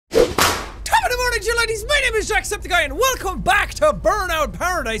ladies and ladies, my name is Jacksepticeye and welcome back to Burnout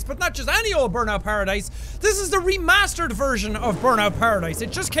Paradise, but not just any old Burnout Paradise. This is the remastered version of Burnout Paradise.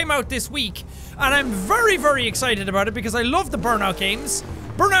 It just came out this week, and I'm very excited about it because I love the Burnout games.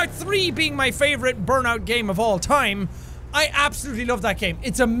 Burnout 3 being my favorite Burnout game of all time. I absolutely love that game.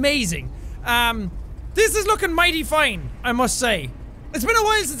 It's amazing. This is looking mighty fine, I must say. It's been a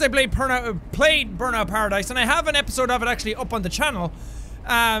while since I played Burnout Paradise, and I have an episode of it actually up on the channel.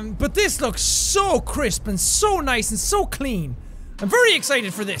 But this looks so crisp and so nice and so clean. I'm very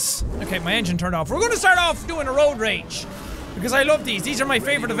excited for this. Okay, my engine turned off. We're going to start off doing a road rage because I love these. These are my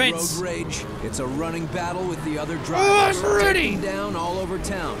favorite events. Road rage. It's a running battle with the other drivers. Oh, I'm ready. Taking down all over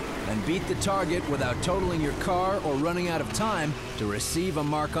town and beat the target without totaling your car or running out of time to receive a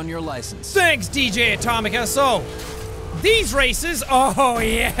mark on your license. Thanks, DJ Atomica. So, these races, oh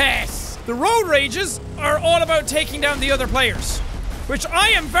yes! The road rages are all about taking down the other players, which I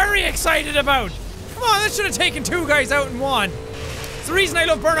am very excited about. Come on, that should have taken two guys out in one. It's the reason I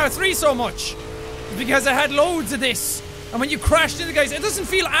love Burnout 3 so much. It's because I had loads of this. And when you crashed into guys, it doesn't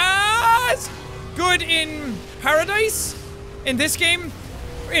feel as good in Paradise, in this game.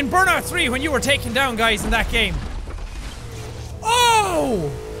 In Burnout 3, when you were taking down guys in that game.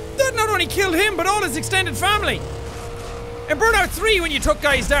 Oh! That not only killed him, but all his extended family. In Burnout 3, when you took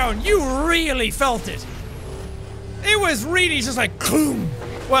guys down, you really felt it. It was really just like, boom.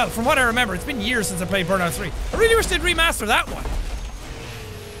 Well, from what I remember, it's been years since I played Burnout 3. I really wish they'd remaster that one.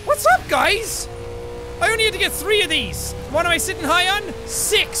 What's up, guys? I only had to get 3 of these. What am I sitting high on?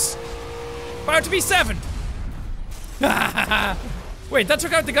 6. About to be 7. Wait, that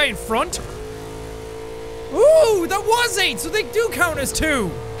took out the guy in front? Ooh, that was 8, so they do count as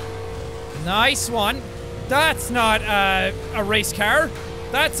 2. Nice one. That's not a race car.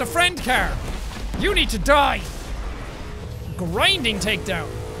 That's a friend car. You need to die. Grinding takedown.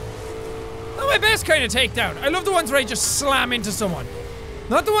 Not my best kind of takedown. I love the ones where I just slam into someone.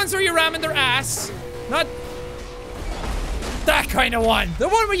 Not the ones where you ram in their ass. Not that kind of one. The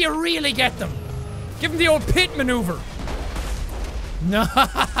one where you really get them. Give them the old pit maneuver.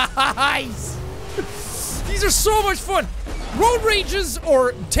 Nice. These are so much fun. Road rages,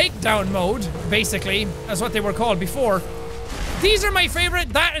 or takedown mode, basically, as what they were called before. These are my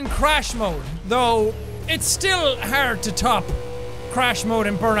favorite, that and crash mode. Though, it's still hard to top crash mode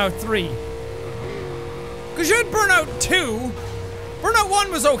in Burnout 3. Because you had Burnout 2. Burnout 1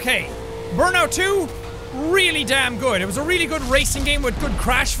 was okay. Burnout 2, really damn good. It was a really good racing game with good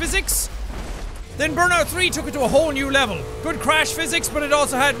crash physics. Then Burnout 3 took it to a whole new level. Good crash physics, but it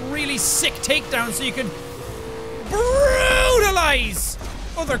also had really sick takedowns so you could brutalize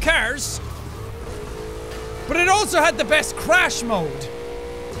other cars. But it also had the best crash mode.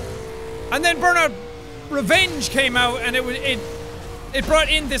 And then Burnout Revenge came out, and it brought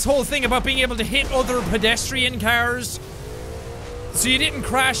in this whole thing about being able to hit other pedestrian cars. So you didn't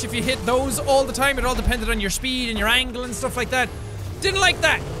crash if you hit those all the time. It all depended on your speed and your angle and stuff like that. Didn't like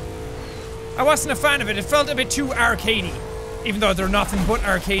that. I wasn't a fan of it. It felt a bit too arcadey, even though they're nothing but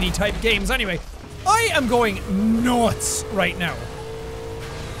arcadey type games anyway. I am going nuts right now.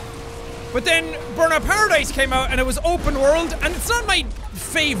 But then Burnout Paradise came out and it was open world, and it's not my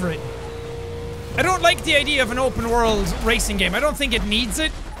favorite. I don't like the idea of an open world racing game. I don't think it needs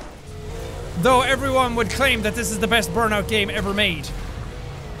it. Though everyone would claim that this is the best Burnout game ever made.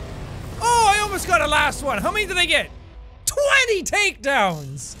 Oh, I almost got a last one. How many did I get? 20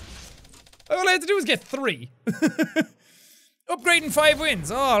 takedowns! All I had to do was get 3. Upgrading 5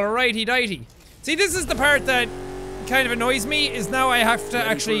 wins. Alrighty dighty. See, this is the part that kind of annoys me, is now I have to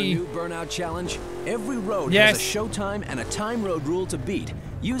actually... Ready for a new Burnout challenge? Every road has a showtime and a time road rule to beat.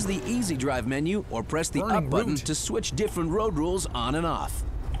 Use the easy drive menu or press the up button to switch different road rules on and off.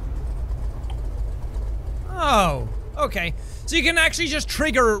 Oh, okay. So you can actually just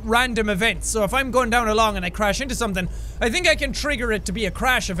trigger random events. So if I'm going down along and I crash into something, I think I can trigger it to be a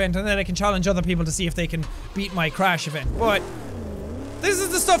crash event, and then I can challenge other people to see if they can beat my crash event. But this is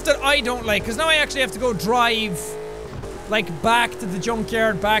the stuff that I don't like, because now I actually have to go drive, like, back to the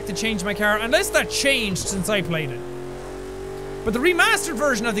junkyard, back to change my car, unless that changed since I played it. But the remastered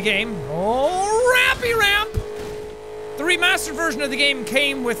version of the game, oh, rampy ramp! The remastered version of the game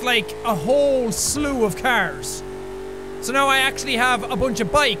came with, like, a whole slew of cars. So now I actually have a bunch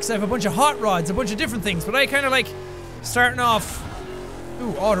of bikes, I have a bunch of hot rods, a bunch of different things, but I kind of like starting off...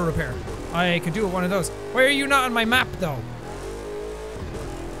 Ooh, auto repair. I could do one of those. Why are you not on my map, though?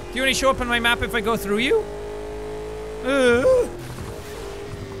 Do you only show up on my map if I go through you? Oh,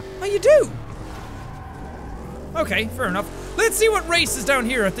 you do? Okay, fair enough. Let's see what race is down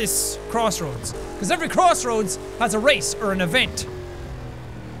here at this crossroads. Because every crossroads has a race or an event.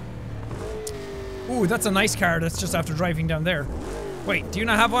 Ooh, that's a nice car that's just after driving down there. Wait, do you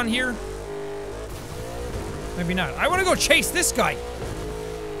not have one here? Maybe not. I want to go chase this guy.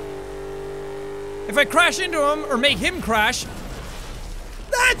 If I crash into him or make him crash,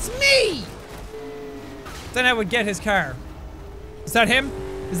 that's me! Then I would get his car. Is that him?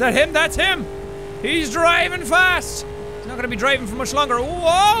 Is that him? That's him! He's driving fast! He's not gonna be driving for much longer.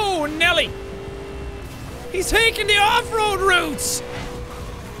 Whoa, Nelly! He's taking the off-road routes!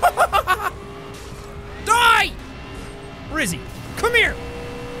 Die! Where is he? Come here!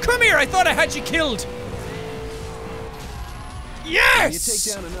 Come here! I thought I had you killed! Yes! When you take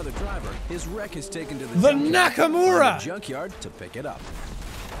down another driver, his wreck is taken to the Nakamura junkyard to pick it up.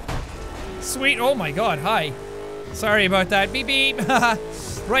 Sweet. Oh my god, hi. Sorry about that. Beep beep.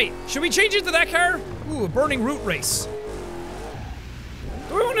 Right, should we change it to that car? Ooh, a burning root race.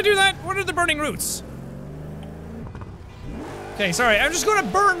 Do we want to do that? What are the burning roots? Okay, sorry, I'm just gonna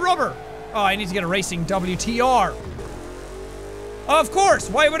burn rubber. Oh, I need to get a racing WTR. Of course,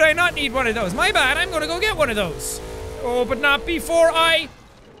 why would I not need one of those? My bad, I'm gonna go get one of those. Oh, but not before I...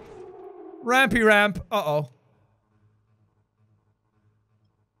 Rampy ramp. Uh-oh.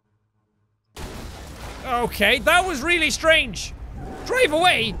 Okay, that was really strange. Drive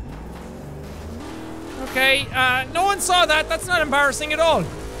away? Okay, no one saw that. That's not embarrassing at all.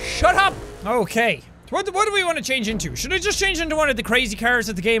 Shut up! Okay. What do we want to change into? Should I just change into one of the crazy cars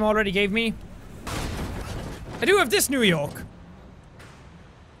that the game already gave me? I do have this New York.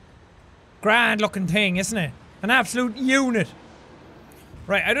 Grand looking thing, isn't it? An absolute unit.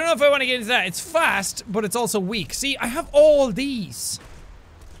 Right, I don't know if I want to get into that. It's fast, but it's also weak. See, I have all these.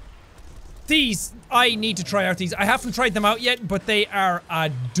 These, I need to try out these. I haven't tried them out yet, but they are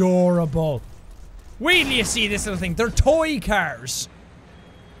adorable. Wait till you see this little thing. They're toy cars.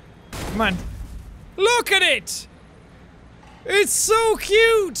 Come on. Look at it! It's so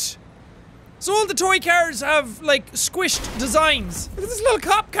cute! So all the toy cars have, like, squished designs. Look at this little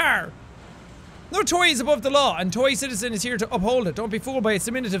cop car. No toy is above the law, and Toy Citizen is here to uphold it. Don't be fooled by its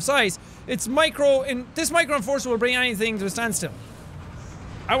diminutive size. This micro enforcer will bring anything to a standstill.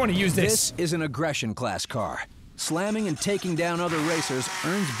 I want to use this. This is an aggression class car. Slamming and taking down other racers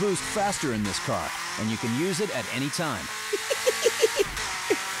earns boost faster in this car, and you can use it at any time.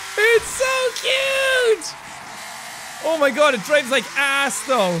 It's so cute! Oh my god, it drives like ass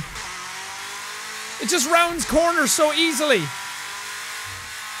though. It just rounds corners so easily.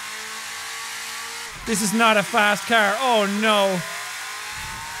 This is not a fast car. Oh no.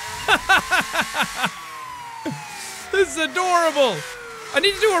 This is adorable. I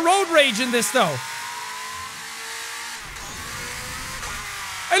need to do a road rage in this though.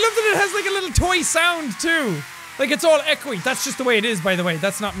 I love that it has like a little toy sound too. Like it's all echoey. That's just the way it is, by the way.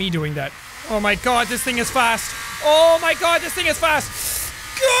 That's not me doing that. Oh my god, this thing is fast. Oh my god, this thing is fast.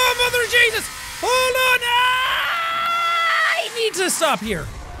 Oh, Mother Jesus. Hold on. I need to stop here.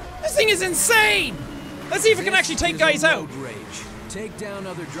 This thing is insane. Let's see if it can actually take guys out. Take down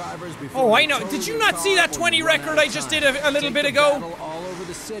other drivers before oh, I know. Did you not see that 20 record I just did a little bit ago? All over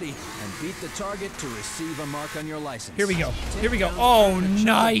the city and beat the target to receive a mark on your license. Here we go. Here we go. Oh,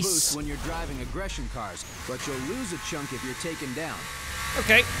 nice. When you're driving aggression cars, but you'll lose a chunk if you're taken down.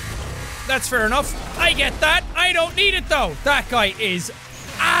 Okay. That's fair enough. I get that. I don't need it though. That guy is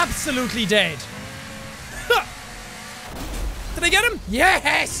absolutely dead. Did I get him?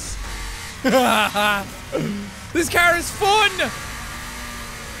 Yes! This car is fun!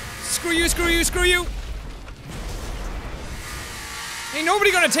 Screw you, screw you, screw you! Ain't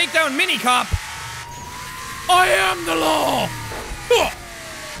nobody gonna take down Mini Cop! I am the law!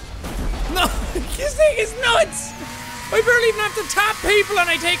 No, this thing is nuts! I barely even have to tap people and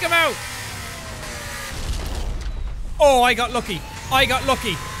I take them out! Oh, I got lucky. I got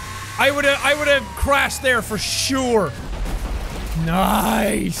lucky. I would've crashed there for sure.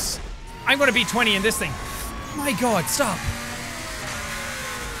 Nice! I'm gonna beat 20 in this thing. My god, stop.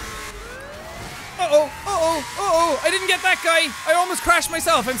 Uh-oh, uh-oh, uh-oh. I didn't get that guy. I almost crashed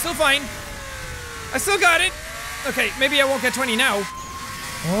myself. I'm still fine. I still got it. Okay, maybe I won't get 20 now.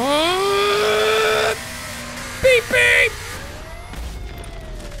 Beep, beep.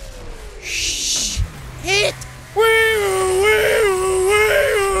 Shh. Hit. Woo, woo,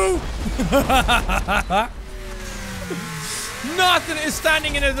 woo. Nothing is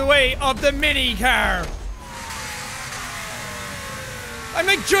standing in the way of the mini car. I'm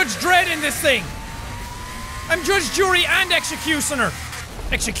like Judge Dredd in this thing. I'm Judge, Jury, and Executioner.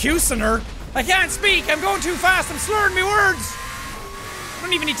 Executioner? I can't speak. I'm going too fast. I'm slurring my words. I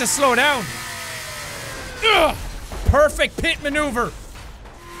don't even need to slow down. Ugh. Perfect pit maneuver.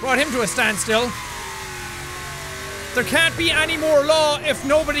 Brought him to a standstill. There can't be any more law if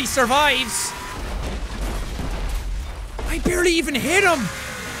nobody survives. I barely even hit him.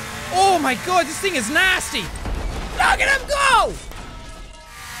 Oh my god, this thing is nasty. Look at him go!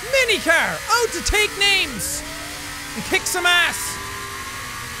 Minicar, out to take names and kick some ass.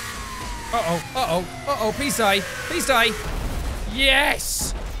 Please die. Please die.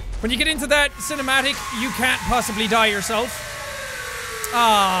 Yes! When you get into that cinematic, you can't possibly die yourself.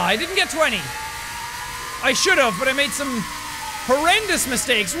 Ah, I didn't get 20. I should have, but I made some horrendous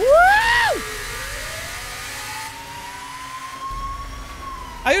mistakes. Woo!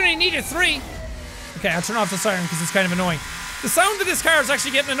 I only needed 3. Okay, I'll turn off the siren because it's kind of annoying. The sound of this car is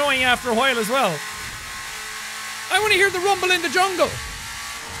actually getting annoying after a while as well. I want to hear the rumble in the jungle.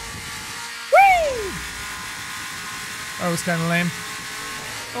 Woo! That was kind of lame.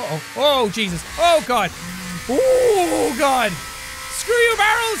 Uh-oh. Oh, Jesus. Oh, God. Oh, God. Screw you,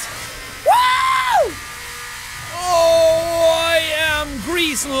 barrels. Woo! Oh, I am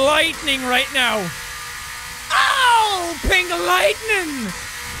grease lightning right now. Oh, pink lightning.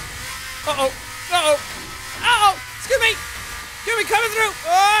 Uh-oh. Uh-oh. Uh-oh. Excuse me. Excuse me, coming through.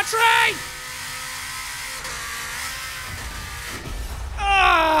 Oh, train.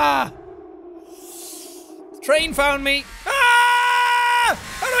 Ah! The train found me. Ah!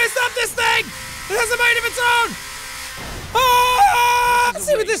 How do I stop this thing? It has a mind of its own. Ah! Let's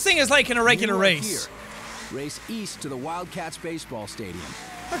see what this thing is like in a regular race. Race east to the Wildcats baseball stadium.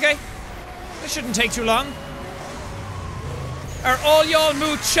 Okay. This shouldn't take too long. Are all y'all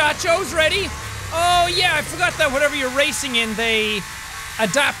muchachos ready? Oh yeah, I forgot that whatever you're racing in, they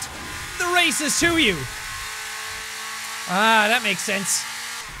adapt the races to you. Ah, that makes sense.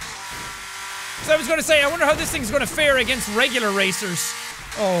 So I was gonna say, I wonder how this thing's gonna fare against regular racers.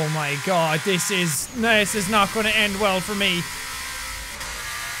 Oh my god, this is not gonna end well for me.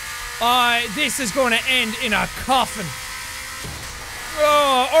 This is gonna end in a coffin.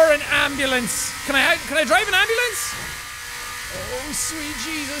 Oh, or an ambulance. Can I drive an ambulance? Oh, sweet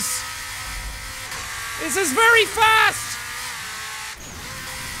Jesus. This is very fast.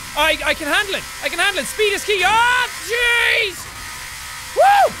 I can handle it. I can handle it. Speed is key. Ah, jeez.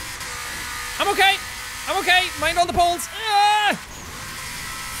 Woo! I'm okay. I'm okay. Mind all the poles. Ah!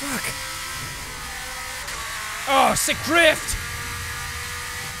 Fuck. Oh, sick drift.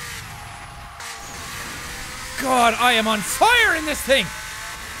 God, I am on fire in this thing.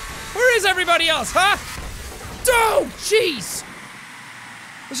 Where is everybody else, huh? Oh, jeez.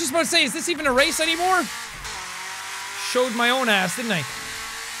 I was just about to say, is this even a race anymore? Showed my own ass, didn't I?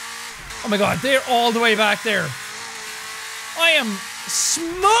 Oh my god, they're all the way back there. I am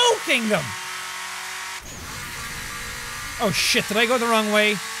smoking them. Oh shit, did I go the wrong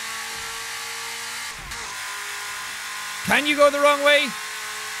way? Can you go the wrong way?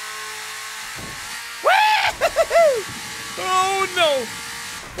 Oh no!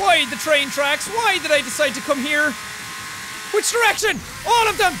 Why the train tracks? Why did I decide to come here? Which direction? All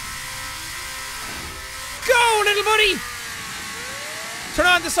of them! Go, little buddy! Turn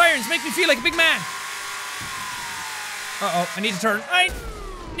on the sirens, make me feel like a big man. Uh-oh, I need to turn. I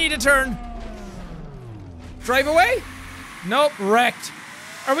need to turn. Drive away? Nope, wrecked.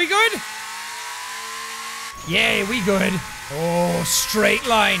 Are we good? Yay, we good. Oh, straight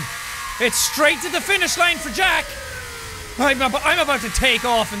line. It's straight to the finish line for Jack. I'm about to take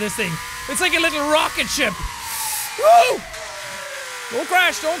off in this thing. It's like a little rocket ship. Woo! Don't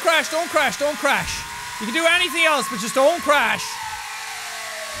crash, don't crash, don't crash, don't crash. You can do anything else, but just don't crash.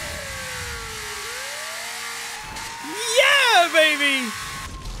 Yeah, baby!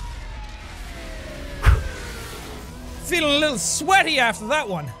 Feeling a little sweaty after that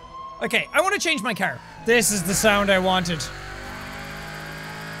one. Okay, I want to change my car. This is the sound I wanted.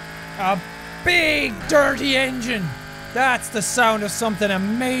 A big, dirty engine. That's the sound of something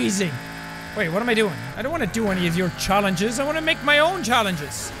amazing. Wait, what am I doing? I don't want to do any of your challenges. I want to make my own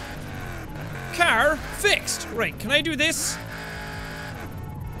challenges. Car fixed. Right, can I do this?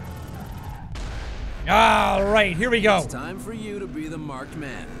 Alright, here we go. It's time for you to be the marked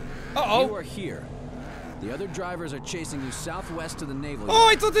man. Uh-oh. You are here. The other drivers are chasing you southwest to the naval yard. Oh,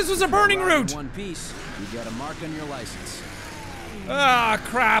 I thought this was a burning route. In one piece, you got a mark on your license. Ah,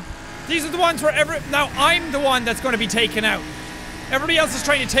 crap. These are the ones where now I'm the one that's going to be taken out. Everybody else is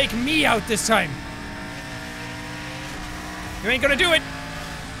trying to take me out this time. You ain't gonna do it.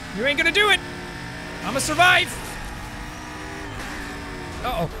 You ain't gonna do it. I'ma survive.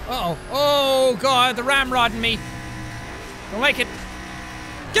 Uh-oh, uh-oh. Oh, God, the ramrodding me. Don't like it.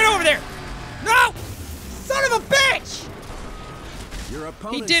 Get over there. No! Son of a bitch! Your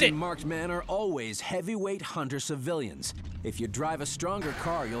opponents in marked man are always heavyweight hunter civilians. If you drive a stronger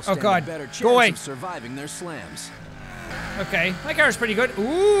car, you'll stand a better chance of surviving their slams. Okay, my car's pretty good.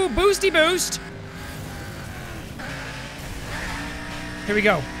 Ooh, boosty boost. Here we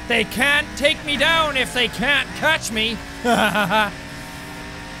go. They can't take me down if they can't catch me.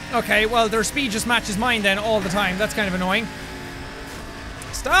 Okay, well, their speed just matches mine then all the time. That's kind of annoying.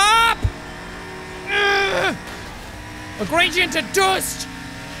 Stop! I'll grind you into dust!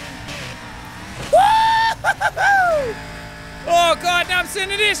 Woo-hoo-hoo-hoo! Oh god, now I'm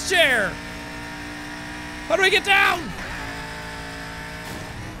sitting in this chair! How do I get down?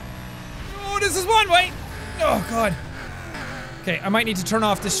 Oh, this is one way! Oh god. Okay, I might need to turn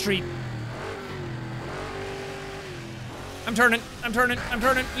off this street. I'm turning.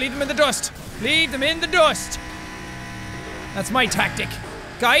 Leave them in the dust. Leave them in the dust. That's my tactic.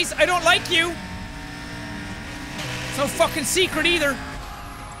 Guys, I don't like you. It's no fucking secret either.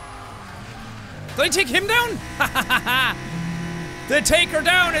 Did I take him down? Ha ha ha ha. The taker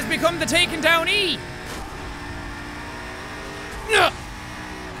down has become the taken down E.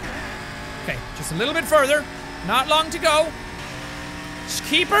 Okay, just a little bit further. Not long to go. Just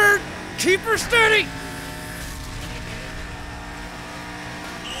keep her steady.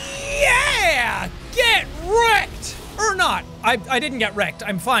 Yeah! Get wrecked! Or not. I didn't get wrecked.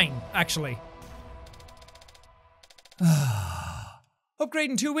 I'm fine, actually.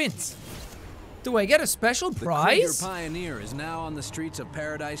 Upgrading 2 wins. Do I get a special prize? The Krieger Pioneer is now on the streets of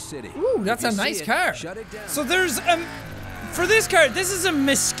Paradise City. Ooh, that's a nice car. Shut it down. So there's for this car, this is a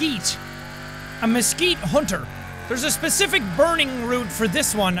mesquite. A mesquite hunter. There's a specific burning route for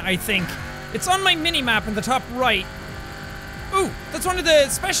this one, I think. It's on my mini-map in the top right. Ooh, that's one of the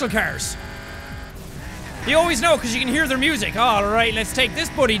special cars. You always know because you can hear their music. Alright, let's take this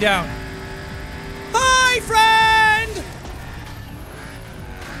buddy down. Hi, friend!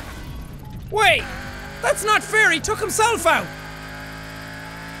 Wait, that's not fair. He took himself out.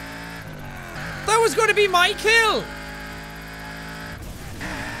 That was going to be my kill.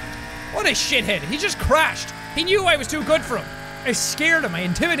 What a shithead. He just crashed. He knew I was too good for him. I scared him. I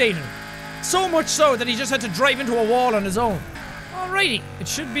intimidated him. So much so that he just had to drive into a wall on his own. Alrighty. It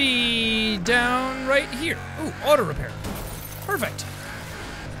should be down right here. Ooh, auto repair. Perfect.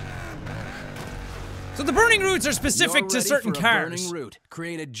 So the burning routes are specific to certain cars. Burning route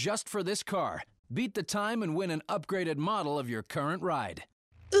created just for this car. Beat the time and win an upgraded model of your current ride.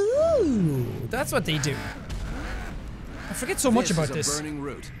 Ooh, that's what they do. I forget so much about this. This is a burning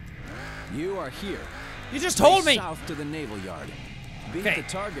route. You are here. You just told me. South to the naval yard. Beat the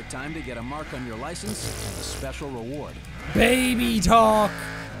target time to get a mark on your license and a special reward. Baby talk.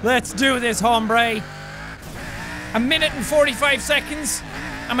 Let's do this, hombre. 1 minute and 45 seconds.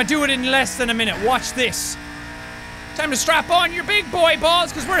 I'm gonna do it in less than a minute. Watch this. Time to strap on your big boy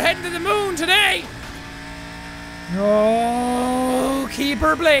balls because we're heading to the moon today. Oh, keep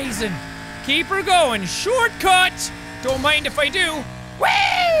her blazing. Keep her going. Shortcut. Don't mind if I do.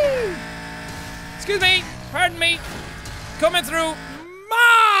 Whee! Excuse me. Pardon me. Coming through.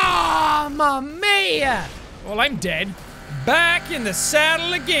 Mamma mia! Well, I'm dead. Back in the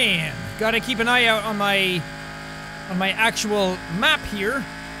saddle again. Gotta keep an eye out on my actual map here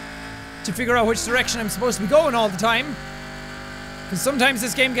to figure out which direction I'm supposed to be going all the time. Because sometimes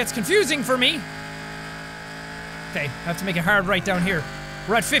this game gets confusing for me. Okay, I have to make a hard right down here.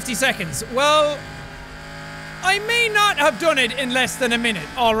 We're at 50 seconds. Well, I may not have done it in less than a minute,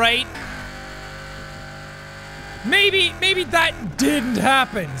 alright? Maybe that didn't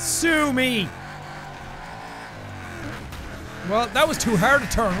happen. Sue me. Well, that was too hard a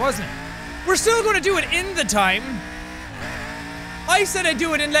turn, wasn't it? We're still going to do it in the time. I said I'd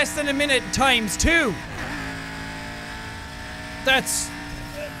do it in less than a minute times 2. That's...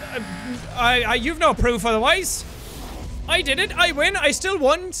 you've no proof otherwise. I did it. I win. I still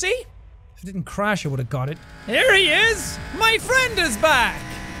won. See? If I didn't crash, I would have got it. Here he is. My friend is back.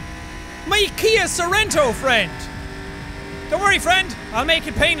 My Kia Sorento friend. Don't worry, friend. I'll make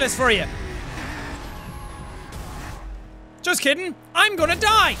it painless for you. Just kidding. I'm gonna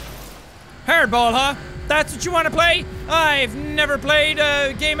die. Hardball, huh? That's what you want to play? I've never played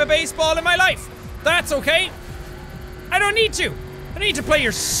a game of baseball in my life. That's okay. I don't need to. I don't need to play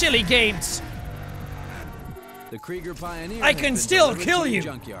your silly games. The Krieger Pioneer I can still kill you.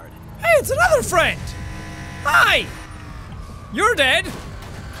 Junkyard. Hey, it's another friend. Hi. You're dead.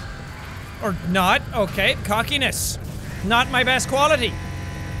 Or not. Okay, cockiness. Not my best quality.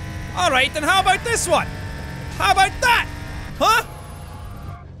 Alright, then how about this one? How about that? Huh?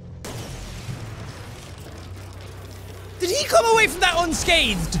 Did he come away from that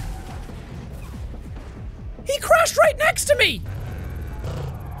unscathed? He crashed right next to me!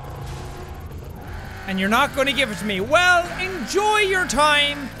 And you're not going to give it to me. Well, enjoy your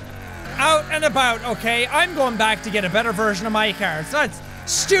time out and about, okay? I'm going back to get a better version of my car. It's not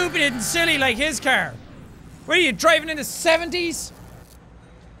stupid and silly like his car. What are you, driving in the 70s?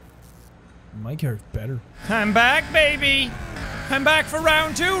 My car's better. I'm back, baby! I'm back for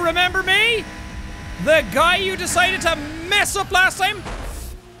round 2, remember me? The guy you decided to mess up last time?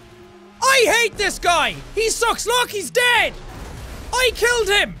 I hate this guy! He sucks. Look, he's dead! I killed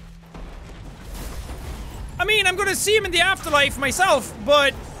him! I mean, I'm gonna see him in the afterlife myself,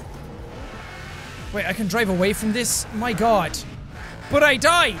 but... Wait, I can drive away from this? My god. But I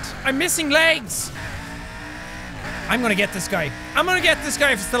died! I'm missing legs! I'm gonna get this guy. I'm gonna get this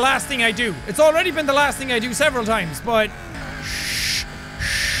guy if it's the last thing I do. It's already been the last thing I do several times, but... Shh.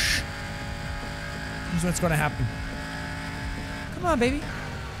 Shh. Here's what's gonna happen. Come on, baby.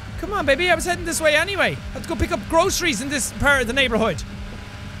 Come on, baby. I was heading this way anyway. I have to go pick up groceries in this part of the neighborhood.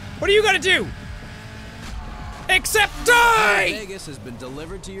 What are you gonna do? Except die! Vegas has been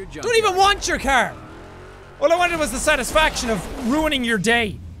delivered to your junkyard. Don't even want your car. All I wanted was the satisfaction of ruining your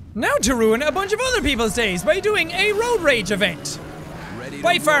day. Now to ruin a bunch of other people's days by doing a road rage event.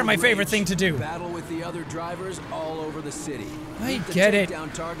 By far my favorite thing to do. Battle with the other drivers all over the city. I get it. Down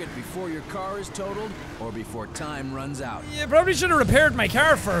target before your car is totaled or before time runs out. You probably should have repaired my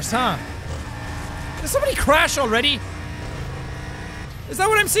car first, huh? Did somebody crash already? Is that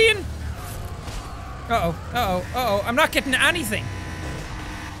what I'm seeing? Uh-oh, uh-oh, uh-oh. I'm not getting anything.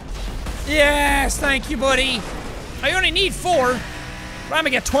 Yes, thank you, buddy. I only need 4. But I'm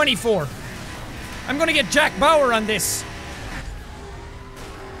gonna get 24. I'm gonna get Jack Bauer on this.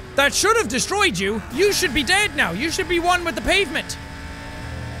 That should have destroyed you. You should be dead now. You should be one with the pavement.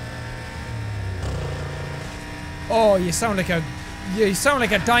 Oh, you sound like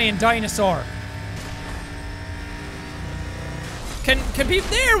a dying dinosaur. Can people?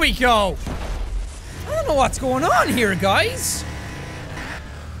 There we go. I don't know what's going on here, guys.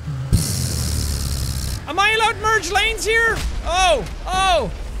 Am I allowed to merge lanes here?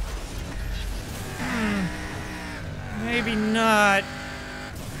 Oh. Maybe not.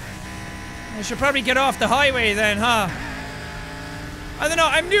 I should probably get off the highway then, huh? I don't know,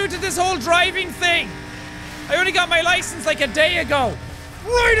 I'm new to this whole driving thing. I only got my license like a day ago.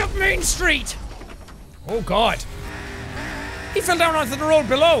 Right up Main Street. Oh god. He fell down onto the road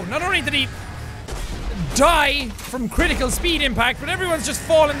below. Not only did he die from critical speed impact, but everyone's just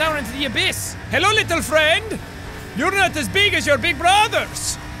falling down into the abyss. Hello, little friend. You're not as big as your big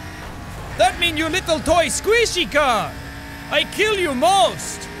brothers. That means you little toy squishy car. I kill you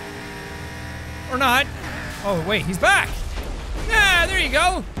most. Or not. Oh, wait, he's back. Ah, there you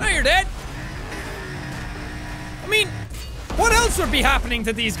go. Now you're dead. I mean, what else would be happening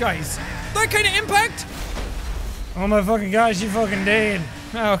to these guys? That kind of impact? Oh my fucking gosh, you fucking dead.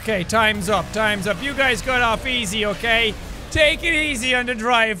 Okay, time's up, time's up. You guys got off easy, okay? Take it easy on the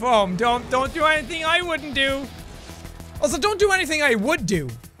drive home. Don't do anything I wouldn't do. Also, don't do anything I would do.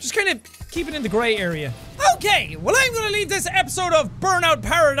 Just kind of keep it in the gray area. Okay, well, I'm gonna leave this episode of Burnout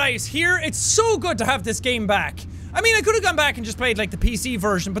Paradise here. It's so good to have this game back. I mean, I could have gone back and just played like the PC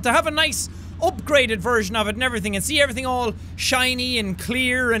version, but to have a nice upgraded version of it and everything and see everything all shiny and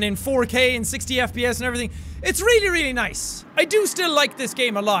clear and in 4K and 60 FPS and everything, it's really, really nice. I do still like this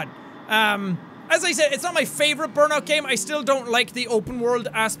game a lot. As I said, it's not my favorite Burnout game. I still don't like the open world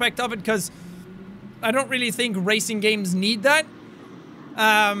aspect of it because I don't really think racing games need that.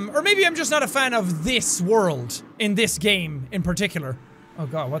 Or maybe I'm just not a fan of this world in this game in particular. Oh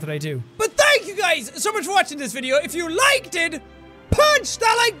god, what did I do? But thank you guys so much for watching this video. If you liked it, punch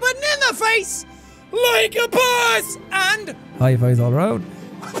that like button in the face like a boss! And high fives all around.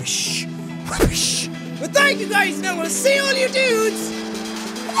 Whoosh, whoosh. But thank you guys, and I will see all you dudes in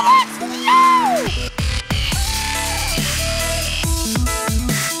the next video!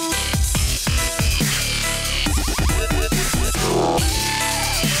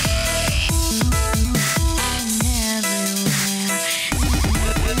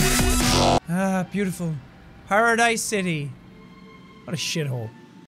 Ah, beautiful. Paradise City. What a shithole.